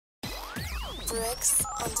Bricks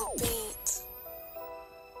on the beat.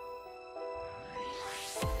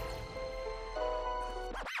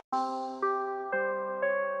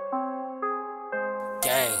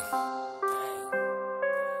 Gang.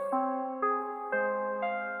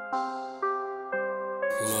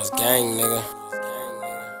 You know it's gang, nigga.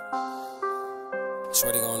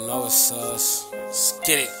 Shorty gon' know it's us. Let's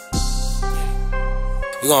get it.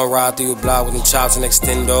 We gon' ride through your block with them chops and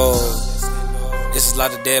extendos. This is a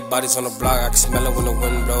lot of dead bodies on the block, I can smell it when the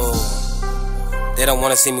wind blows. They don't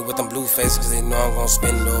wanna see me with them blue faces, cause they know I'm gon'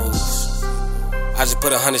 spin those. I just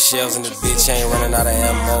put 100 shells in the bitch, ain't running out of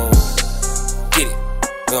ammo. Get it.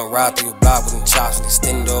 We gon' ride through your block with them chops and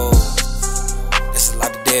extendos. This is a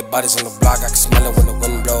lot of dead bodies on the block, I can smell it when the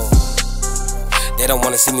wind blows. They don't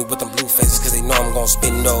wanna see me with them blue faces, cause they know I'm gon'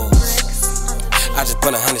 spin those. I just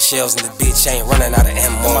put 100 shells in the bitch, ain't running out of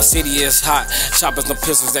ammo. And my city is hot, choppers no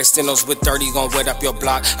pistols, extendos with 30 gon' wet up your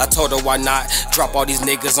block. I told her why not, drop all these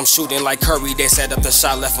niggas, I'm shooting like Curry. They set up the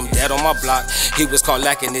shot, left him dead on my block. He was caught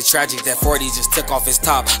lacking, it's tragic that 40 just took off his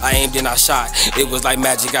top. I aimed and I shot, it was like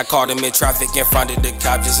magic. I caught him in traffic in front of the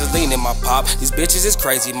cop, just as lean in my pop. These bitches is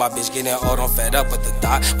crazy, my bitch getting old, I'm fed up with the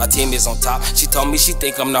dot. My team is on top, she told me she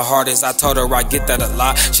think I'm the hardest. I told her I get that a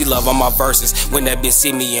lot, she love all my verses. When that bitch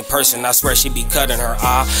see me in person, I swear she be cutting her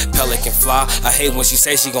eye. Pelican fly, I hate when she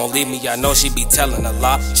say she gon' leave me, I know she be telling a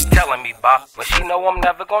lie. She telling me bye, when she know I'm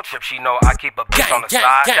never gon' trip, she know I keep a bitch on the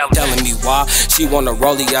side. Telling me why, she wanna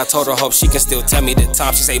rollie, I told her hope she can still tell me the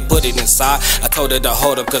time. She say put it inside, I told her to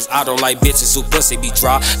hold up, cause I don't like bitches who pussy be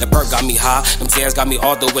dry. The perk got me high, them tears got me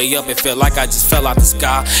all the way up, it felt like I just fell out the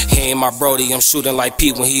sky. He ain't my brody, I'm shooting like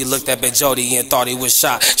Pete when he looked up at Jody and thought he was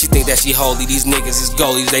shot. She think that she holy, these niggas is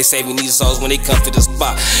goalies, they saving these souls when they come to the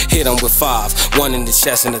spot. Hit them with 5, 1 in the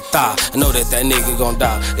chest and the thigh. I know that nigga gon'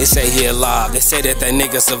 die, they say he alive. They say that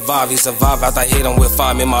nigga survived, he survived after I hit him with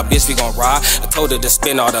 5. Me and my bitch, we gon' ride. I told her to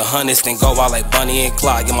spend all the hundreds, then go out like Bunny and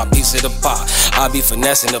Clyde, get my piece of the pie. I be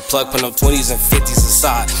finessing the plug, put them 20s and 50s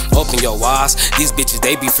aside. Open your eyes, these bitches,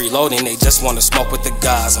 they be freeloading, they just wanna smoke with the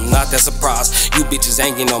guys. I'm not that surprised, you bitches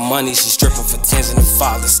ain't get no money, she stripping for 10s and a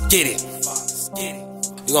 5. Let's get it.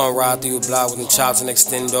 We gon' ride through your block with them chops and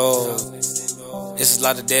extendos. This is a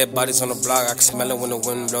lot of dead bodies on the block, I can smell it when the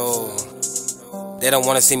wind blows. They don't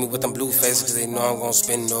wanna see me with them blue faces, cause they know I'm gon'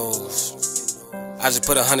 spin those. I just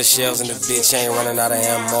put 100 shells in the bitch, ain't running out of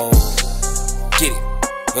ammo. Get it.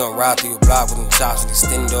 We gon' ride through your block with them chops and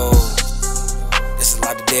extendos. This is a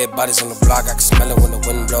lot of dead bodies on the block, I can smell it when the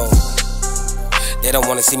wind blows. They don't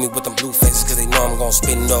wanna see me with them blue faces, cause they know I'm gon'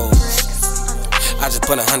 spin those. I just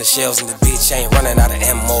put 100 shells in the bitch, ain't running out of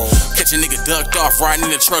ammo. Catch a nigga ducked off, riding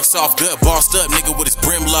in the truck soft, good, bossed up nigga with his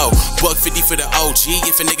brim low. $150 for the OG,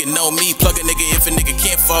 if a nigga know me, plug a nigga if a nigga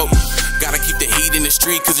can't vote. Gotta keep the heat in the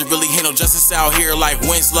street, cause it really ain't no justice out here like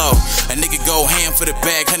Winslow. A nigga go ham for the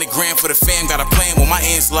bag, 100 grand for the fam, got a plan when my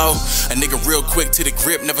ends low. A nigga real quick to the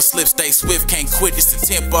grip, never slip, stay swift, can't quit, it's the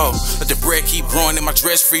tempo. Let the bread keep growing in my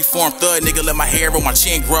dress, free form thug, nigga let my hair on my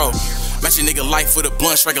chin grow. Match a nigga life with a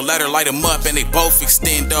blunt, strike a ladder, light him up, and they both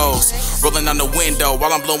extend those. Rolling on the window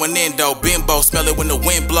while I'm blowing endo, bimbo, smell it when the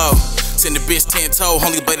wind blow. Send the bitch 10-toe,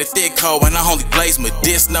 only blade a thick hoe, and I only blaze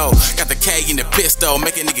medicinal. Got the K in the pistol,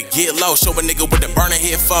 make a nigga get low, show a nigga with the burner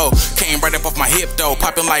hit foe. Came right up off my hip though,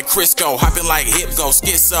 popping like Crisco, hopping like hip go,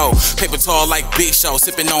 schizo. Paper tall like Big Show,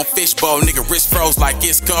 sipping on fishbowl, nigga wrist froze like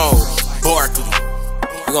it's cold. Barkley.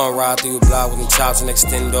 We gon' ride through your block with them chops and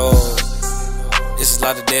extendos. This is a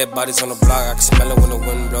lot of dead bodies on the block, I can smell it when the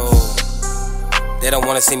wind blows. They don't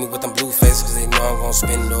wanna see me with them blue faces, cause they know I'm gon'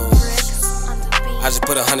 spin those. I just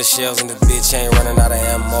put 100 shells in the bitch, ain't running out of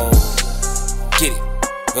ammo. Get it.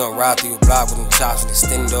 We gon' ride through your block with them chops and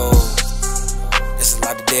extendos. This is a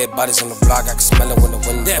lot of dead bodies on the block, I can smell it when the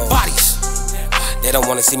wind blows. Dead bodies. They don't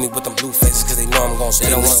wanna see me with them blue faces, cause they know I'm gon'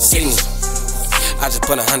 spin those. They don't wanna see me. I just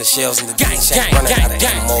put 100 shells in the bitch, ain't running out of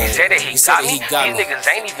ammo. He said that he got me. These niggas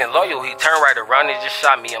ain't even loyal. He turned right around and just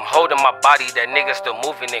shot me. I'm holding my body. That nigga still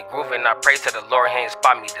moving and grooving. I pray to the Lord, he ain't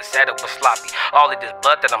spot me. The setup was sloppy. All of this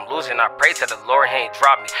blood that I'm losing, I pray to the Lord, he ain't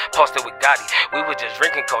drop me. Posted with Gotti. We was just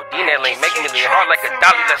drinking codeine. That lane making me lean hard like a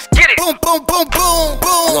dolly. Let's get it. Boom, boom, boom, boom,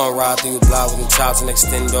 boom. We gon' ride through your block with them chops and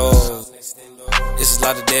extendos. This is a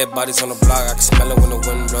lot of dead bodies on the block, I can smell it when the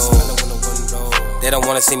wind blows. They don't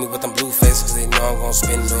wanna see me with them blue faces, cause they know I'm gon'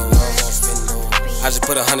 spin those. I just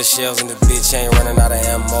put 100 shells in the bitch, ain't running out of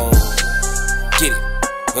ammo. Get it.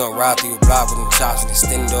 We gon' ride through your block with them chops and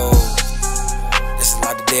extendos. This is a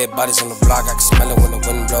lot of dead bodies on the block, I can smell it when the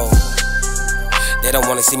wind blows. They don't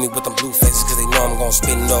wanna see me with them blue faces, cause they know I'm gon'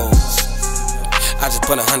 spin those. I just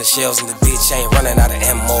put 100 shells in the bitch, ain't running out of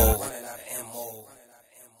ammo.